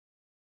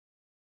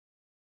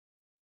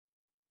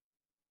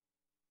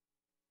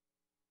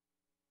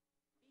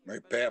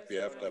Right, Pap,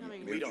 you have to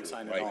mute We don't your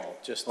sign mic. at all,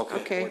 just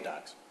Okay. board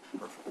docs.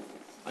 Perfect.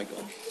 I go.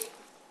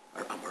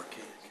 I'm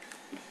archaic.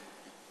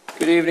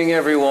 Good evening,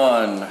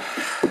 everyone.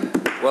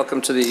 Welcome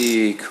to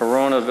the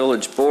Corona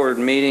Village Board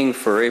meeting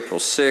for April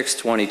 6,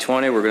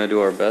 2020. We're going to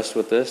do our best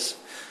with this.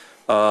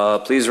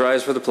 Please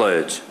rise for the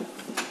pledge.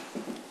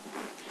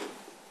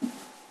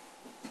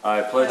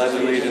 I pledge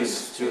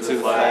allegiance to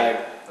the flag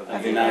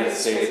of the United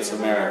States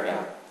of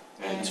America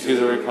and to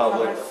the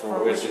republic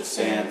for which it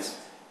stands,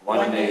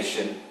 one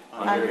nation,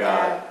 under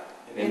God,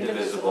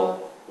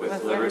 indivisible,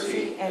 with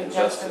liberty and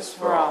justice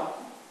for all.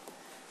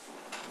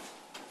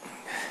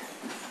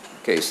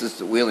 Okay, so this is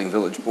the Wheeling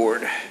Village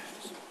Board.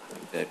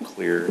 Make that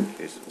clear in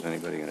case there's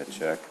anybody going to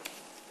check.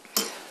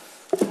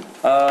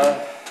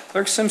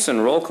 Clerk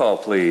Simpson, roll call,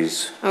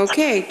 please.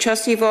 Okay,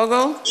 Trustee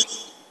Vogel?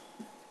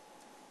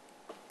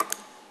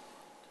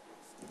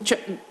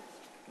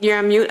 You're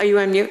on mute? Are you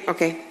on mute?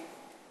 Okay.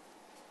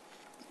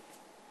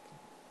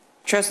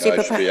 Trustee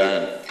I should be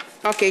on.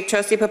 Okay,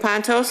 Trustee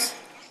Papantos?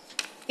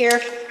 Here.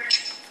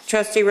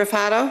 Trustee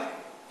Rafato?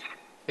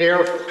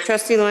 Here.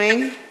 Trustee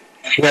Lang?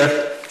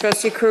 Here.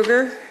 Trustee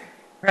Kruger?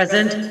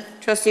 Present.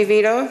 Trustee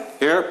Vito?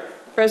 Here.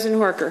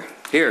 President Horker?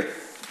 Here.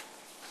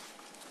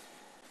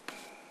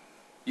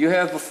 You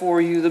have before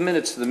you the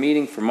minutes of the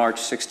meeting for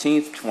March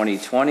 16th,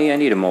 2020. I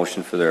need a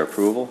motion for their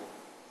approval.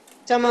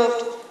 So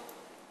moved.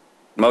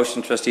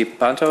 Motion, Trustee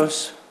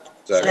Papantos.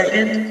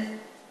 Second.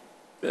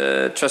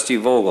 Trustee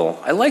Vogel.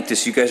 I like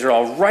this. You guys are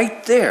all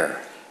right there.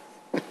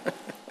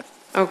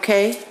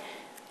 Okay.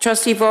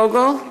 Trustee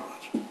Vogel?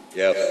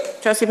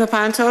 Yes. Trustee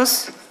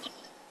Papantos?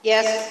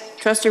 Yes.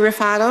 Trustee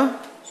Rafato?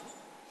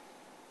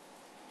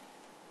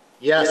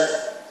 Yes.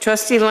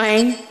 Trustee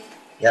Lang?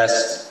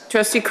 Yes.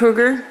 Trustee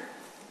Kruger?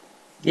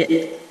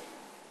 Yes.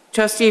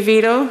 Trustee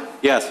Vito?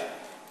 Yes.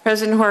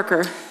 President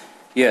Horker?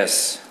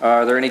 Yes.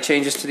 Are there any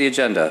changes to the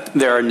agenda?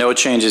 There are no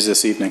changes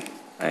this evening.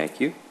 Thank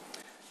you.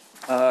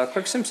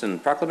 Clerk Simpson,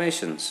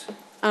 proclamations.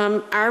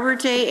 Arbor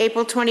Day,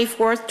 April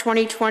 24th,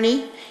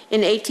 2020.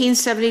 In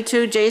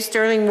 1872, J.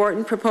 Sterling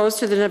Morton proposed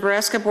to the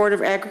Nebraska Board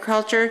of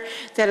Agriculture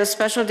that a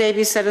special day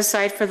be set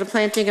aside for the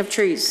planting of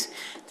trees.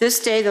 This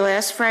day, the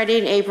last Friday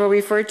in April,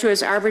 referred to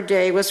as Arbor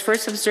Day, was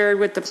first observed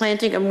with the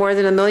planting of more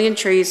than 1 million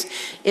trees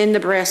in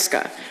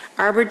Nebraska.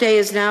 Arbor Day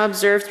is now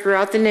observed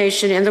throughout the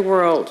nation and the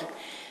world.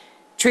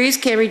 Trees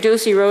can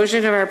reduce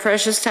erosion of our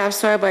precious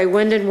topsoil by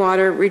wind and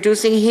water,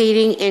 reducing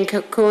heating and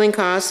cooling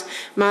costs,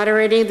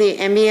 moderating the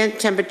ambient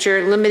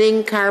temperature,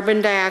 limiting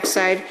carbon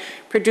dioxide,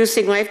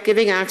 producing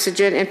life-giving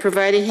oxygen, and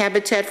providing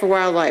habitat for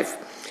wildlife.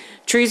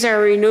 Trees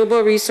are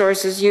renewable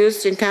resources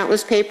used in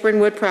countless paper and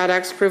wood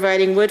products,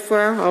 providing wood for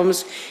our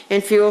homes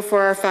and fuel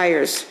for our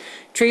fires.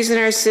 Trees in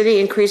our city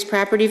increase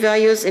property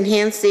values,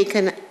 enhance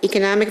the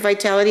economic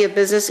vitality of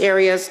business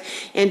areas,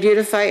 and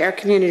beautify our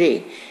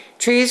community.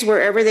 Trees,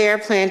 wherever they are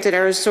planted,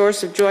 are a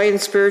source of joy and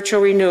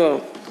spiritual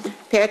renewal.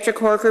 Patrick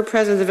Horker,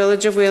 President of the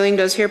Village of Wheeling,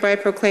 does hereby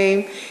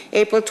proclaim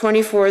April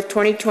 24th,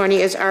 2020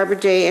 as Arbor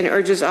Day and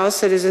urges all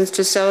citizens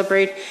to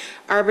celebrate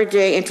Arbor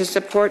Day and to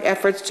support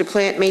efforts to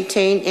plant,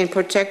 maintain, and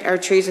protect our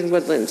trees and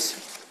woodlands.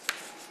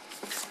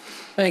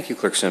 Thank you,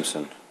 Clerk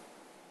Simpson.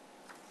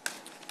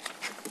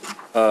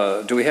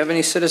 Do we have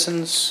any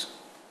citizens'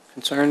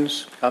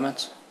 concerns,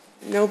 comments?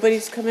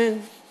 Nobody's come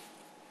in.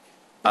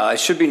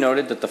 It should be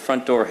noted that the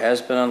front door has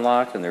been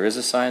unlocked and there is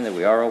a sign that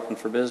we are open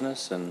for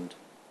business and...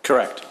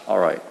 Correct. All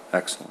right,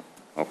 excellent.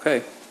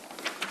 Okay.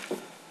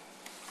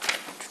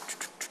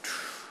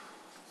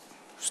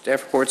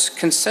 Staff reports,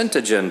 consent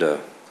agenda.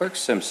 Clerk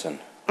Simpson.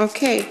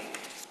 Okay.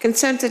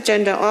 Consent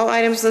agenda. All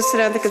items listed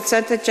on the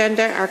consent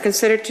agenda are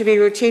considered to be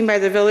routine by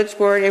the village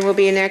board and will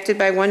be enacted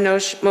by one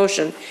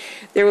motion.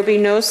 There will be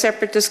no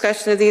separate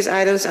discussion of these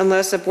items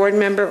unless a board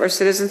member or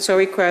citizen so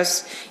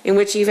requests, in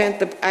which event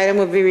the item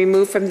will be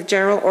removed from the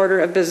general order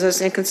of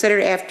business and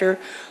considered after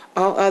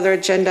all other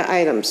agenda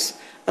items.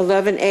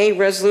 11A,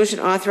 resolution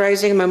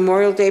authorizing a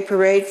Memorial Day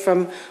parade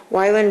from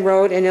Wyland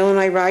Road and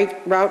Illinois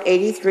Route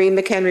 83,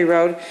 McHenry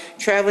Road,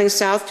 traveling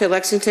south to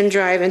Lexington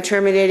Drive and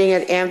terminating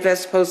at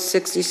Amvest Post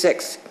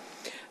 66.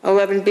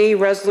 11B,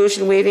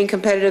 resolution waiving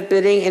competitive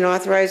bidding and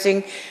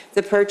authorizing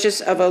the purchase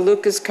of a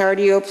Lucas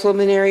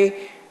cardiopulmonary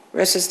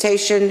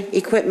resuscitation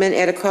equipment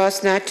at a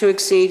cost not to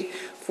exceed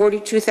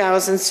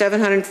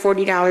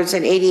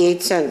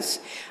 $42,740.88.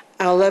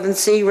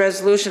 11C,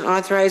 resolution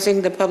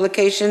authorizing the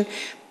publication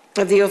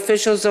of the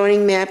official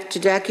zoning map to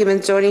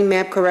document zoning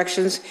map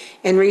corrections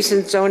and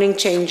recent zoning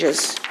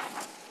changes.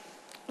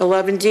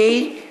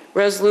 11D,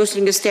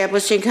 resolution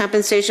establishing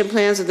compensation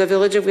plans of the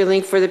Village of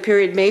Wheeling for the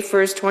period May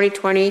 1st,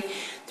 2020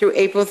 through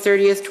April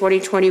 30th,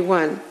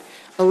 2021.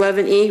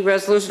 11E,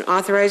 resolution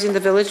authorizing the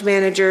village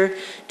manager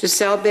to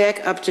sell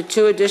back up to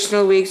 2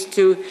 additional weeks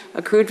to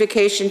accrued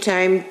vacation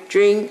time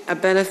during a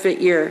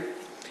benefit year.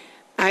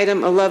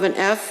 Item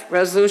 11F,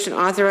 resolution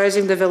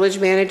authorizing the village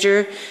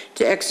manager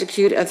to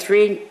execute a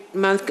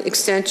 3-month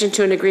extension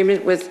to an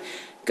agreement with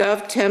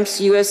GovTemps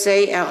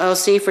USA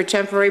LLC for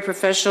temporary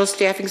professional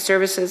staffing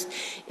services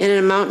in an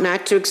amount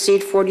not to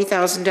exceed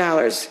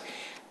 $40,000.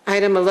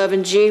 Item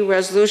 11G,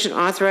 resolution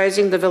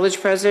authorizing the village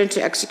president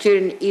to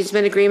execute an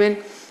easement agreement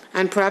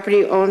on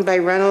property owned by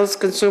Reynolds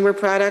Consumer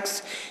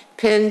Products,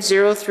 PIN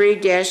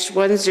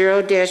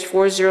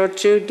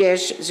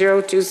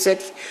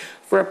 03-10-402-026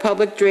 for a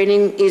public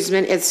draining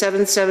easement at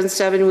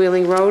 777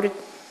 Wheeling Road.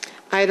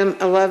 Item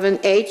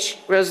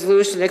 11H,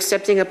 resolution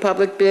accepting a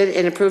public bid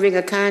and approving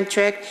a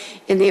contract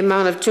in the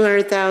amount of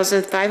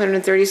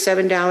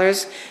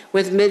 $200,537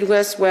 with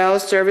Midwest Well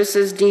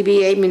Services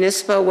DBA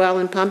Municipal Well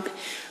and Pump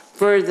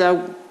for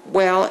the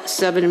Well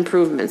 7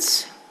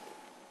 improvements.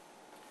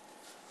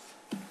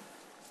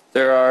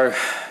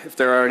 If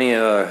there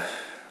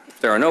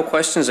are no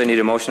questions, I need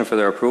a motion for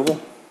their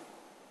approval.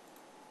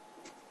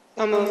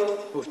 So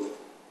moved.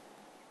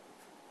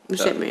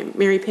 Was that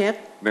Mary Pap?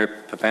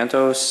 Mayor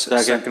Papantos,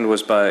 second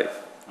was by,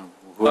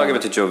 I'll give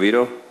it to Joe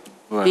Vito.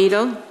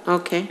 Vito?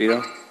 Okay.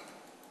 Vito?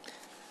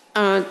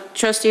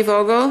 Trustee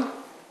Vogel?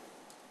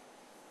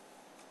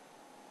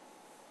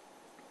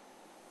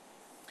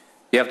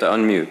 You have to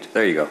unmute.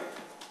 There you go.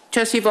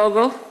 Trustee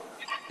Vogel?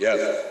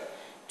 Yes.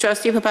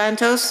 Trustee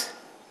Papantos?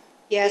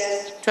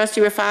 Yes. Trustee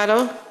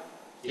Rafato?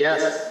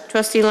 Yes.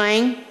 Trustee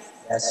Lang?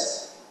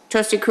 Yes.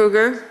 Trustee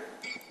Kruger?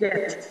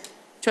 Yes.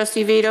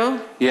 Trustee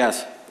Vito?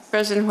 Yes.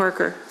 President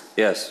Horker?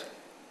 Yes.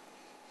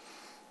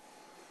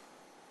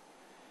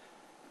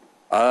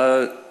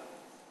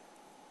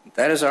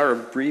 That is our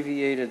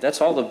abbreviated,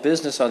 that's all the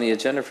business on the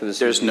agenda for this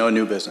evening. There's no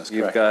new business,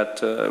 You've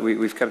correct? got,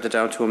 we've kept it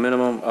down to a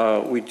minimum.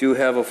 We do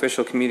have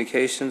official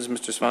communications.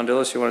 Mr.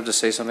 Spondilis, you wanted to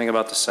say something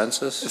about the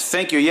census?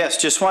 Thank you.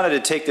 Yes, just wanted to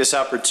take this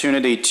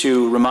opportunity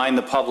to remind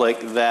the public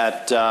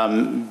that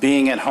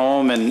being at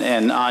home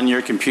and on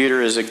your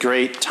computer is a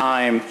great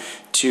time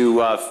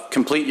to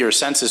complete your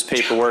census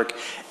paperwork.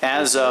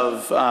 As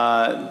of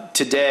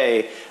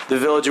today, the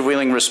Village of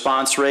Wheeling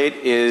response rate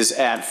is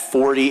at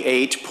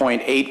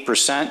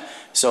 48.8%.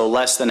 So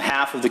less than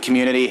half of the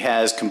community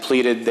has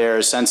completed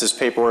their census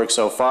paperwork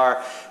so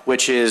far,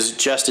 which is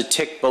just a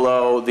tick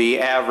below the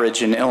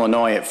average in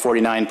Illinois at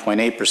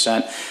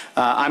 49.8%.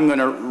 I'm going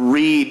to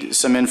read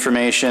some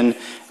information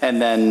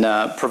and then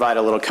provide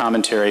a little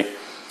commentary.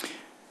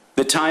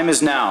 The time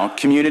is now.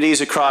 Communities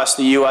across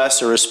the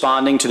U.S. are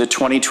responding to the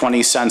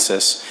 2020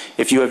 census.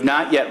 If you have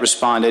not yet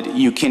responded,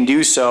 you can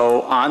do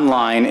so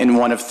online in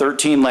one of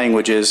 13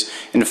 languages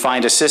and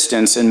find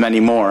assistance in many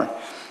more.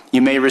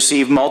 You may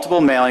receive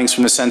multiple mailings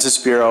from the Census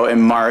Bureau in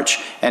March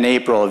and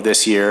April of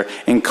this year,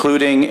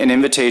 including an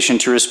invitation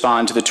to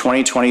respond to the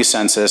 2020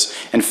 census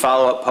and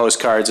follow-up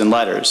postcards and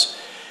letters.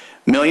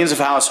 Millions of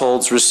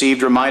households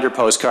received reminder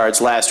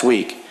postcards last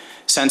week.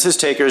 Census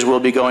takers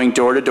will be going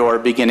door to door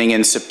beginning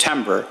in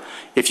September.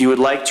 If you would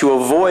like to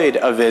avoid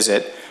a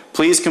visit,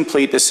 please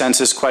complete the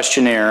census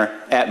questionnaire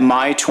at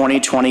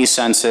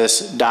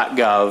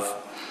my2020census.gov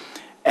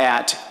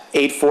at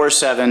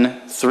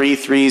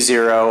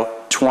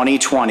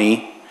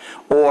 847-330-2020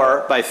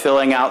 or by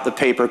filling out the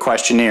paper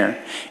questionnaire.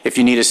 If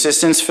you need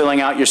assistance filling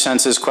out your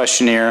census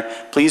questionnaire,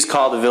 please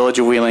call the Village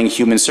of Wheeling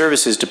Human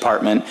Services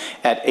Department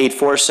at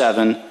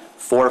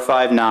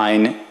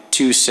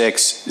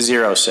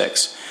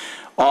 847-459-2606.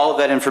 All of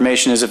that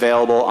information is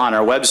available on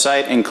our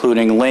website,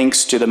 including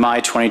links to the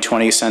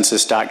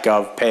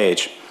my2020census.gov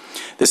page.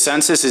 The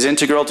census is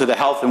integral to the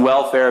health and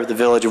welfare of the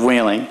Village of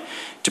Wheeling.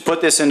 To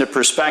put this into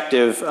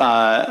perspective,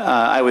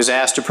 I was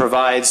asked to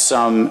provide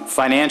some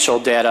financial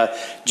data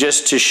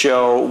just to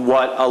show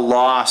what a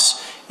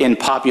loss in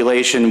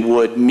population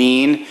would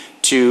mean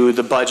to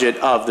the budget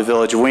of the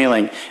Village of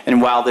Wheeling.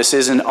 And while this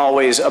isn't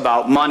always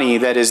about money,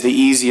 that is the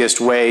easiest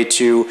way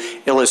to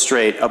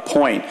illustrate a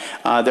point.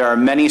 There are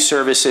many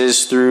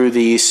services through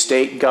the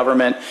state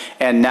government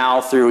and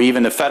now through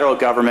even the federal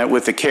government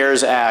with the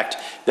CARES Act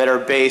that are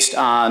based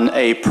on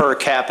a per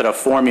capita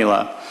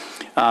formula.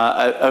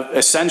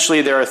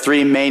 Essentially, there are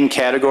three main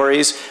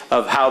categories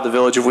of how the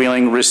Village of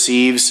Wheeling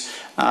receives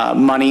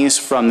monies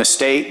from the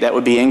state. That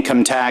would be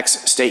income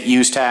tax, state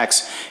use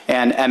tax,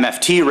 and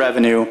MFT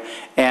revenue.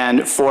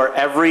 And for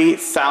every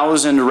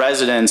 1,000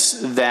 residents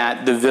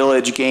that the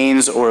village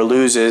gains or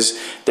loses,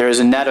 there is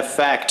a net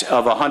effect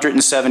of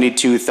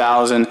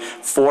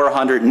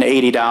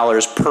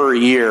 $172,480 per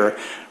year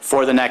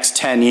for the next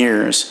 10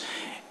 years.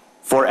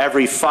 For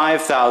every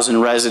 5,000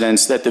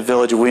 residents that the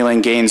Village of Wheeling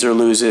gains or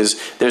loses,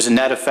 there's a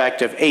net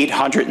effect of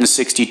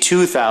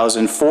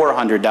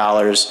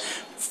 $862,400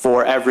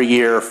 for every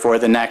year for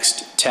the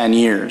next 10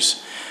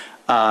 years.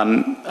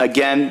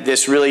 Again,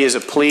 this really is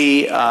a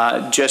plea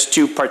just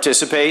to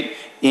participate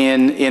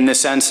in the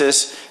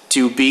census,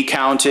 to be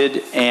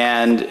counted,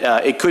 and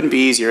it couldn't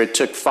be easier. It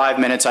took 5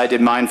 minutes. I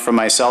did mine from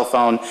my cell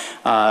phone,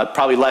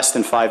 probably less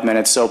than 5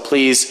 minutes. So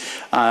please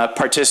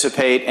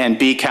participate and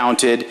be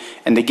counted.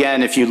 And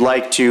again, if you'd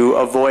like to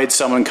avoid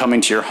someone coming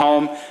to your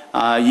home,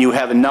 you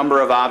have a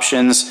number of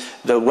options: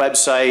 the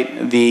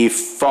website, the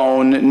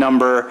phone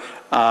number,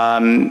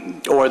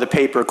 or the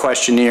paper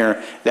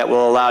questionnaire that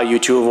will allow you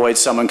to avoid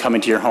someone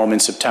coming to your home in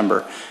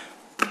September.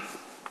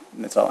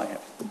 And that's all I have.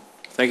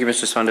 Thank you,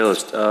 Mr.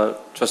 Spondilis.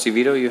 Trustee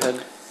Vito, you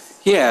had?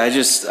 Yeah,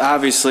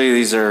 obviously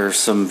these are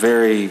some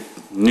very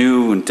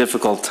new and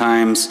difficult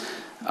times,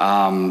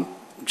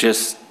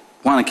 just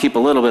want to keep a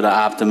little bit of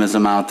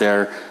optimism out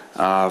there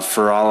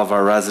for all of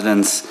our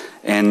residents,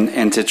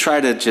 and to try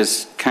to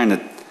just kind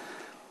of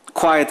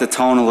quiet the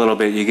tone a little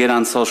bit. You get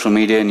on social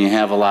media and you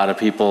have a lot of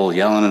people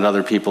yelling at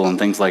other people and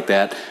things like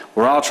that.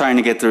 We're all trying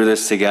to get through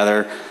this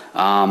together.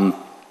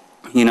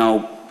 You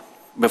know,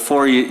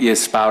 before you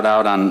spout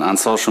out on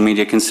social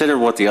media, consider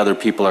what the other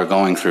people are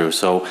going through.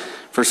 So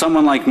for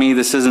someone like me,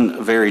 this isn't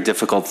a very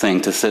difficult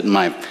thing to sit in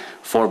my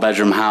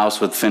 4-bedroom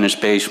house with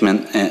finished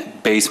basement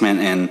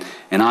and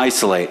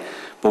isolate.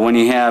 But when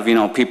you have, you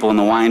know, people in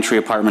the Wine Tree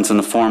apartments and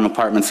the Forum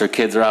apartments, their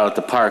kids are out at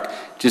the park,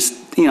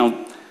 just, you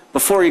know,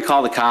 before you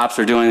call the cops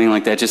or do anything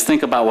like that, just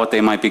think about what they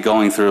might be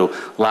going through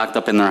locked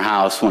up in their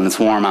house when it's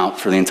warm out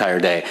for the entire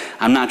day.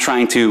 I'm not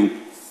trying to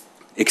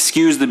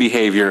excuse the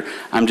behavior,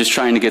 I'm just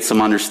trying to get some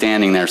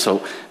understanding there.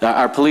 So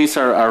our police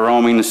are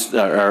roaming,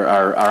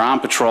 are on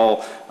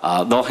patrol,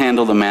 they'll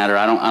handle the matter.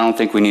 I don't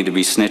think we need to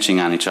be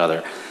snitching on each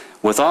other.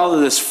 With all of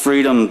this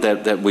freedom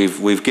that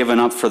we've given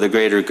up for the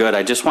greater good,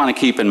 I just want to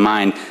keep in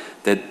mind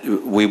that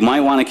we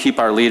might want to keep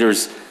our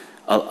leaders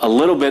a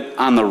little bit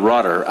on the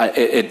rudder.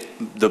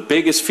 The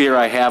biggest fear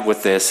I have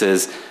with this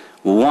is,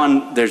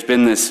 one, there's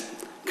been this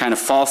kind of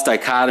false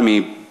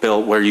dichotomy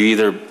built where you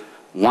either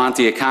want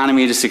the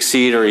economy to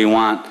succeed or you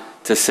want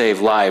to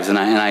save lives. And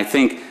I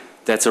think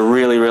that's a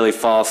really, really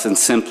false and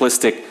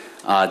simplistic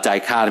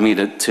dichotomy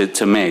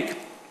to make.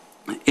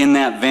 In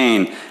that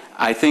vein,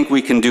 I think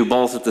we can do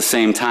both at the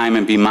same time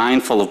and be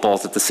mindful of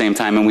both at the same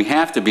time, and we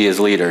have to be as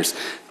leaders.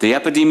 The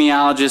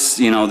epidemiologists,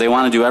 you know, they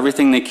want to do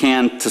everything they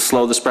can to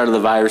slow the spread of the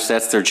virus.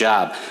 That's their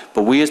job.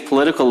 But we as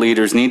political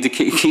leaders need to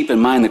keep in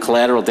mind the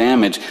collateral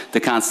damage, the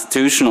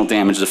constitutional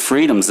damage, the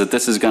freedoms that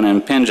this is going to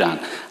impinge on.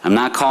 I'm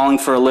not calling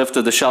for a lift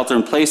of the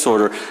shelter-in-place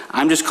order.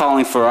 I'm just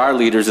calling for our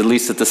leaders, at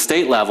least at the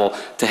state level,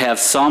 to have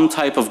some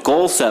type of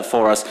goal set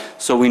for us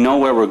so we know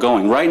where we're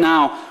going. Right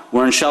now,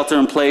 we're in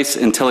shelter-in-place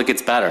until it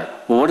gets better.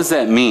 Well, what does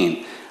that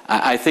mean?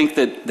 I think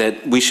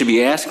that we should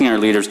be asking our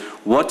leaders,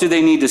 what do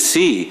they need to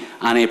see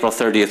on April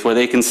 30th where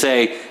they can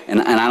say,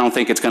 and I don't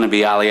think it's going to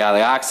be Ali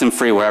oxen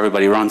free where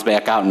everybody runs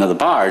back out into the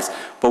bars,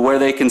 but where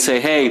they can say,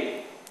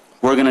 hey,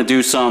 we're going to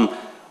do some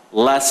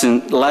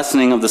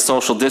lessening of the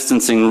social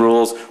distancing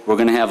rules. We're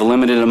going to have a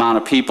limited amount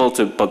of people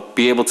to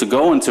be able to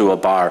go into a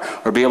bar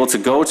or be able to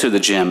go to the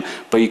gym,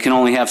 but you can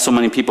only have so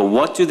many people.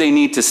 What do they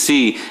need to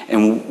see,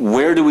 and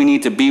where do we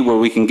need to be where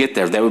we can get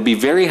there? That would be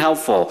very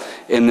helpful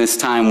in this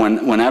time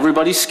when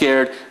everybody's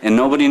scared and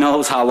nobody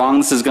knows how long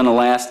this is going to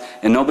last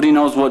and nobody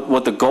knows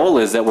what the goal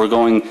is that we're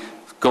going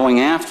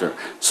after.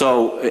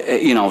 So,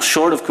 you know,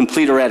 short of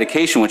complete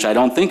eradication, which I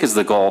don't think is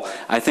the goal,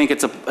 I think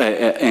it's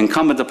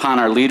incumbent upon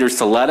our leaders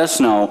to let us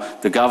know,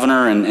 the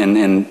governor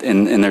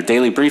and their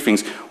daily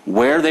briefings,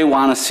 where they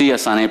want to see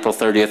us on April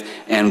 30th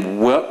and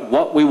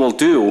what we will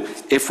do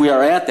if we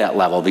are at that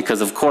level.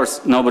 Because, of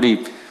course,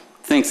 nobody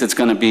thinks it's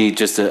going to be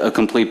just a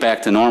complete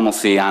back to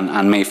normalcy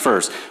on May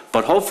 1st.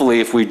 But hopefully,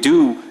 if we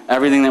do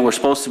everything that we're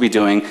supposed to be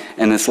doing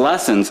and this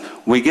lessons,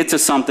 we get to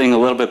something a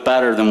little bit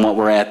better than what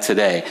we're at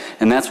today.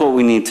 And that's what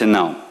we need to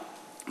know.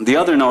 The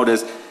other note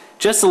is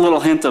just a little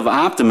hint of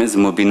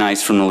optimism would be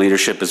nice from the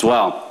leadership as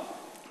well.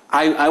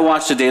 I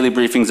watch the daily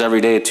briefings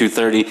every day at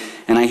 2:30,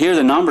 and I hear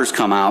the numbers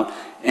come out.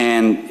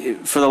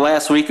 And for the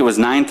last week, it was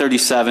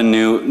 937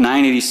 new,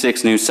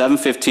 986 new,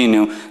 715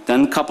 new,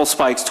 then a couple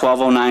spikes,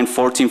 1209,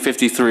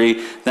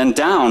 1453, then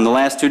down the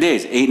last 2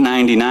 days,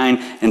 899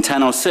 and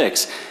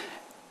 1006.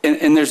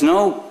 And there's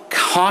no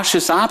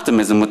cautious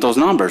optimism with those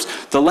numbers.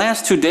 The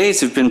last 2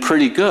 days have been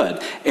pretty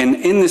good. And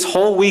in this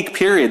whole week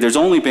period, there's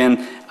only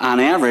been, on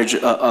average,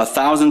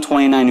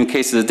 1,029 new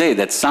cases a day.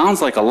 That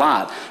sounds like a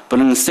lot, but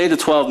in the state of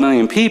 12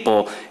 million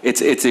people,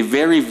 it's a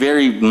very,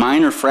 very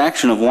minor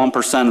fraction of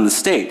 1% of the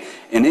state.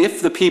 And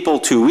if the people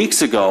 2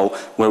 weeks ago,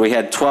 where we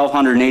had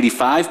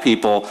 1,285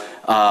 people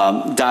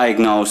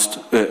diagnosed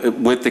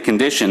with the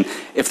condition,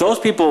 if those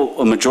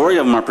people, a majority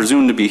of them are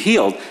presumed to be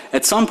healed,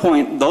 at some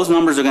point those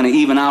numbers are going to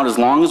even out as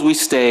long as we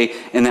stay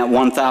in that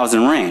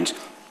 1,000 range.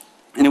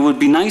 And it would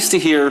be nice to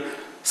hear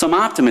some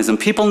optimism.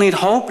 People need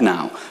hope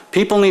now.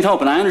 People need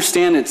hope. And I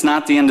understand it's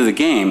not the end of the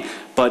game,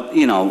 but,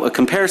 you know, a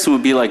comparison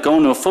would be like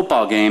going to a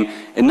football game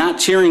and not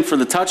cheering for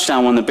the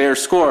touchdown when the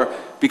Bears score,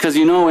 because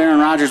you know Aaron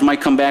Rodgers might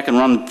come back and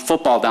run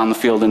football down the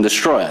field and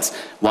destroy us.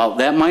 Well,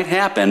 that might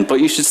happen, but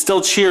you should still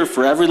cheer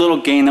for every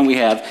little gain that we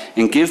have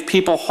and give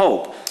people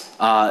hope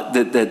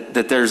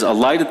that there's a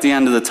light at the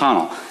end of the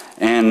tunnel.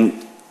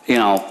 And, you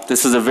know,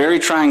 this is a very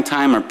trying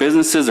time. Our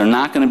businesses are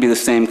not going to be the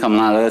same coming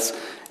out of this.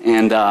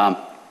 And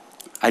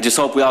I just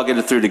hope we all get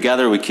it through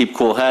together, we keep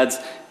cool heads,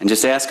 and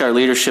just ask our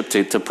leadership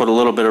to put a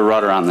little bit of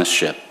rudder on this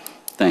ship.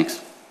 Thanks.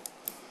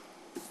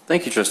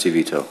 Thank you, Trustee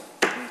Vito.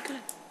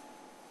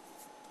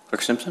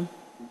 Clerk Simpson?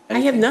 I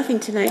have nothing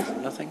tonight.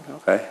 Nothing?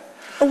 Okay.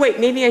 Oh, wait,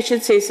 maybe I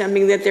should say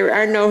something, that there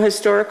are no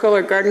historical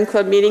or garden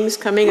club meetings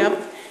coming up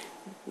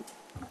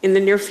in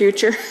the near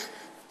future.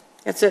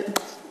 That's it.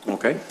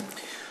 Okay.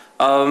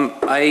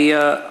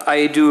 I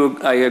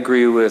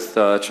agree with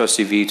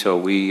Trustee Vito.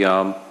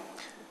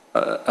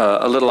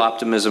 a little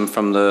optimism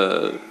from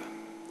the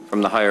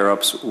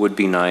higher-ups would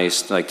be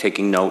nice, like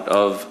taking note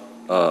of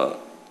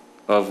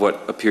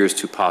what appears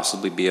to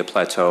possibly be a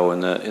plateau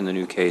in the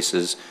new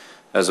cases,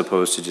 as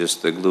opposed to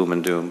just the gloom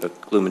and doom,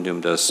 but gloom and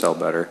doom does sell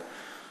better.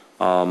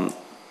 And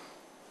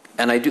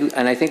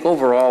I think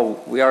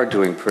overall, we are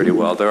doing pretty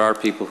well. There are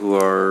people who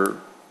are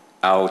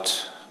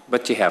out,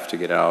 but you have to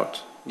get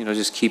out. You know,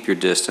 just keep your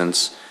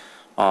distance.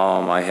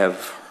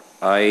 I've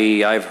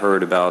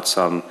heard about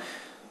some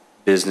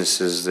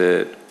businesses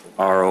that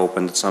are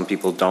open that some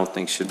people don't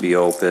think should be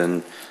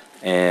open,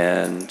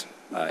 and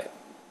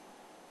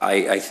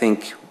I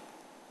think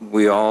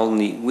we all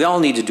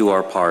need to do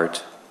our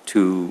part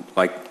to,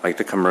 like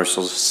the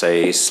commercials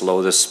say,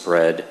 slow the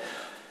spread.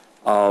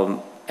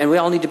 And we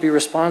all need to be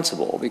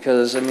responsible,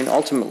 because, I mean,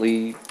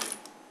 ultimately,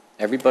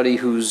 everybody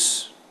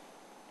is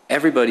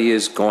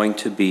going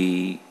to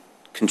be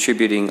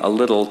contributing a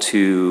little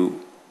to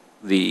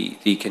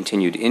the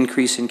continued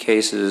increase in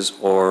cases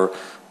or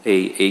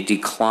a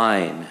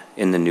decline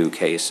in the new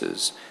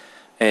cases.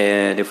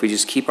 And if we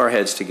just keep our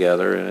heads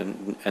together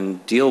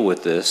and deal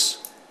with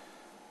this,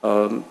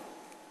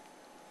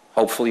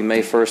 hopefully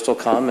May 1st will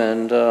come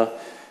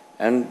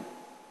and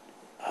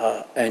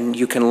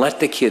you can let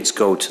the kids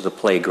go to the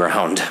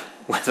playground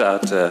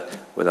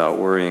without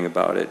worrying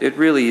about it. It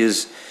really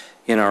is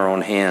in our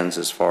own hands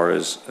as far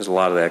as a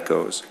lot of that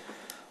goes.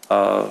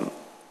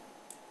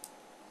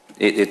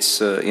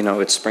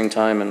 It's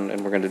springtime,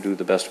 and we're going to do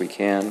the best we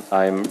can.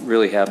 I'm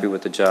really happy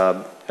with the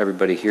job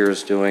everybody here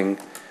is doing,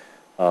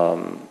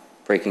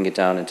 breaking it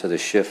down into the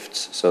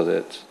shifts so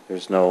that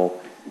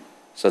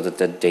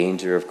the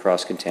danger of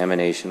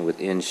cross-contamination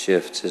within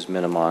shifts is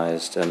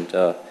minimized.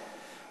 And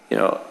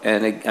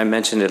and I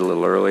mentioned it a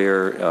little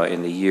earlier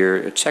in the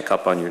year, check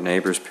up on your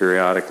neighbors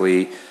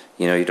periodically.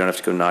 You know, you don't have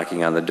to go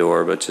knocking on the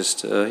door, but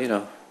just,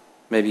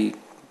 maybe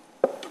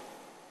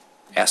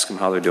ask them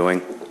how they're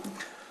doing.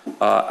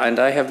 And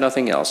I have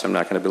nothing else. I'm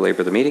not going to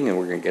belabor the meeting, and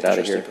we're going to get out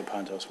of here. Trustee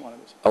Papantos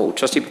wanted to. Oh,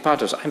 Trustee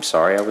Papantos, I'm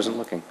sorry, I wasn't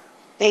looking.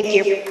 Thank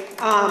you.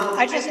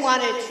 I just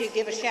wanted to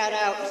give a shout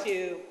out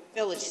to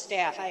village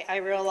staff. I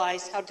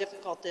realize how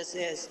difficult this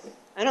is.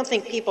 I don't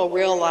think people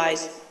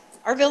realize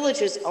our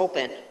village is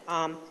open.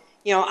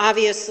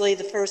 Obviously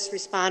the first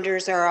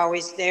responders are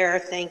always there.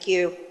 Thank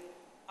you.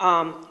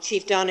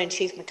 Chief Dunn and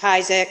Chief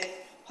McIsaac.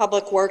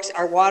 Public Works,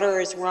 our water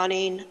is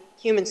running.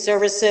 Human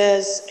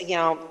Services,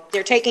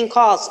 they're taking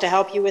calls to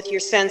help you with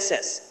your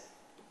census.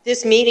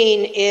 This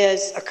meeting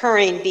is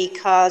occurring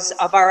because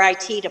of our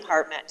IT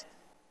department.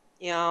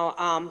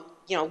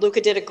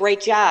 Luca did a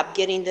great job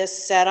getting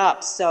this set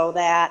up so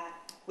that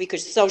we could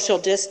social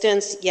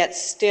distance yet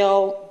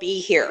still be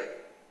here.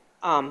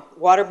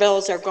 Water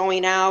bills are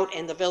going out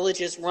and the village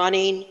is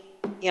running.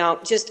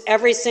 Just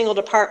every single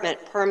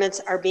department, permits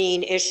are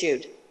being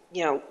issued.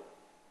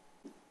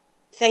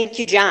 Thank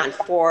you, John,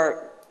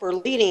 for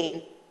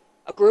leading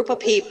a group of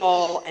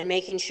people and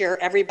making sure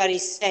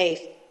everybody's safe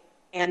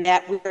and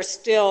that we're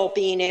still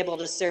being able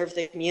to serve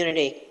the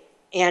community.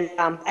 And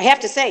I have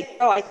to say,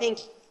 I think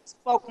you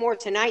spoke more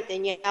tonight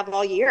than you have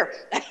all year.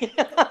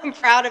 I'm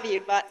proud of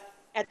you, but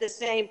at the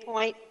same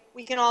point,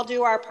 we can all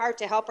do our part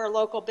to help our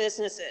local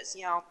businesses.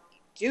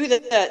 Do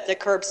the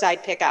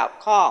curbside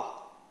pickup,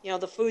 call.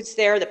 The food's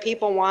there, the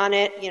people want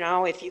it.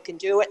 If you can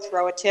do it,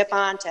 throw a tip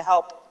on to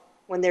help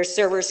when their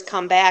servers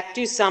come back,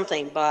 do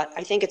something. But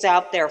I think it's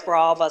out there for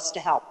all of us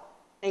to help.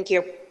 Thank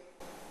you.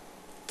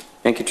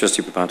 Thank you,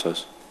 Trustee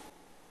Papantos.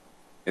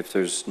 If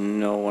there's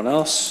no one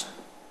else,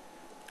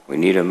 we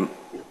need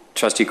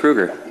Trustee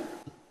Kruger.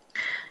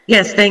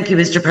 Yes, thank you,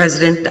 Mr.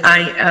 President.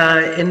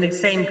 In the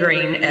same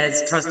grain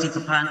as Trustee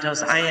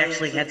Papantos, I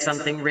actually had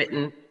something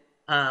written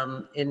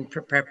in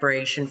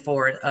preparation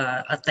for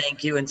a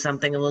thank you and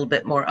something a little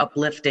bit more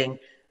uplifting.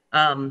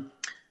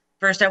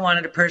 First, I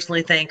wanted to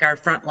personally thank our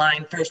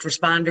frontline first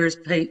responders,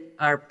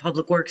 our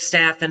public works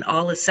staff, and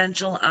all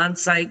essential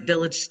on-site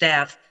village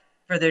staff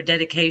for their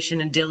dedication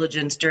and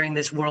diligence during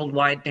this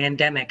worldwide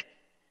pandemic.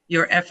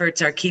 Your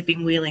efforts are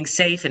keeping Wheeling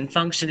safe and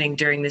functioning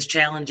during this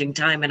challenging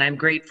time, and I'm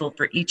grateful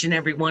for each and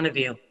every one of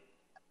you.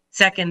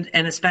 Second,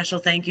 and a special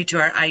thank you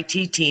to our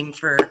IT team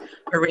for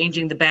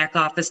arranging the back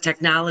office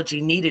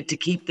technology needed to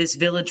keep this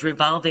village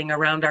revolving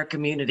around our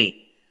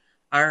community.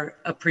 I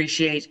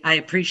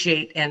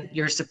appreciate and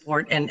your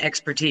support and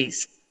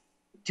expertise.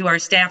 To our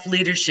staff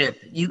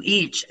leadership, you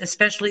each,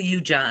 especially you,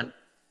 John,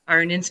 are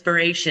an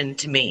inspiration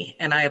to me,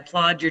 and I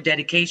applaud your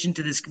dedication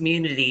to this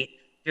community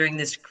during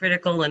this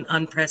critical and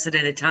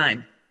unprecedented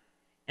time.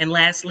 And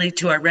lastly,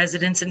 to our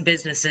residents and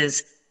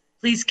businesses,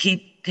 please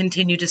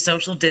continue to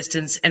social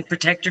distance and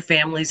protect your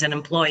families and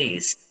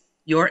employees.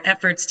 Your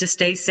efforts to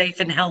stay safe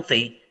and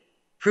healthy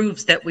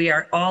proves that we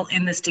are all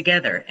in this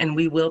together and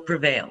we will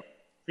prevail.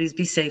 Please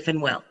be safe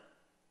and well.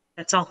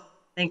 That's all.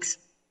 Thanks.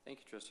 Thank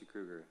you, Trustee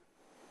Kruger.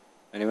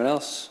 Anyone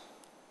else?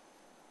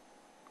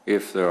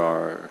 If there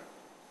are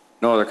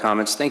no other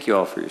comments, thank you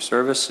all for your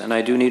service, and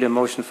I do need a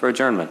motion for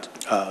adjournment.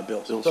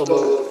 Bill.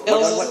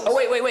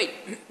 Oh, wait.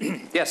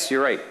 Yes,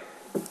 you're right.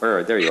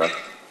 There you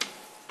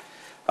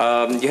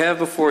are. You have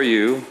before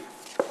you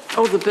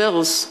Oh, the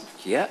bills.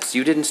 Yes,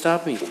 you didn't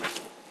stop me.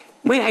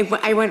 Wait,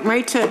 I went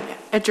right to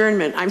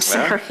adjournment. I'm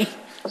sorry.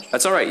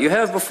 That's all right. You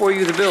have before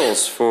you the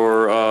bills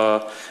for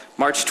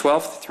March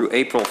 12th through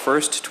April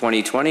 1st,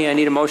 2020. I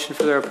need a motion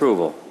for their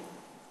approval.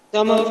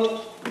 So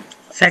moved.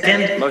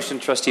 Second? Motion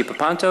trustee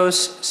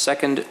Papantos,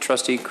 second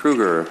trustee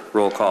Kruger.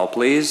 Roll call,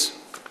 please.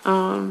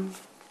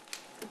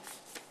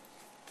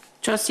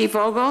 Trustee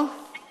Vogel?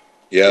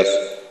 Yes.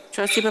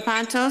 Trustee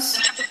Papantos?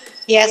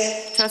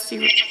 Yes.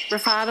 Trustee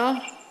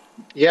Rafato?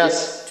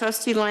 Yes.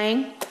 Trustee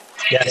Lang?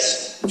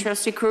 Yes.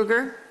 Trustee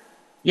Kruger?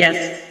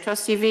 Yes.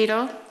 Trustee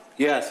Vito?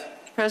 Yes.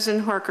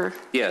 President Horker?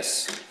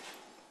 Yes.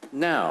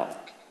 Now,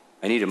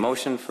 I need a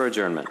motion for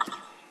adjournment.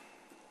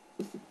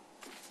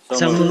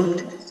 So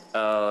moved.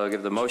 I'll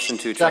give the motion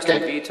to trustee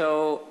Second.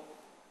 Vito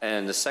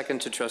and the second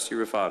to trustee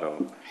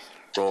Rafato.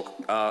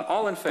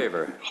 All in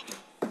favor?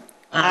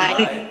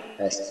 Aye.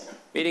 Yes.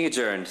 Meeting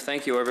adjourned.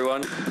 Thank you,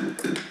 everyone.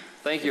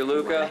 Thank you,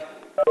 Luca.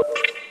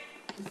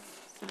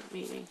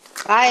 Meeting.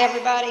 Bye,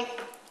 everybody.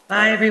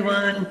 Bye,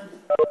 everyone.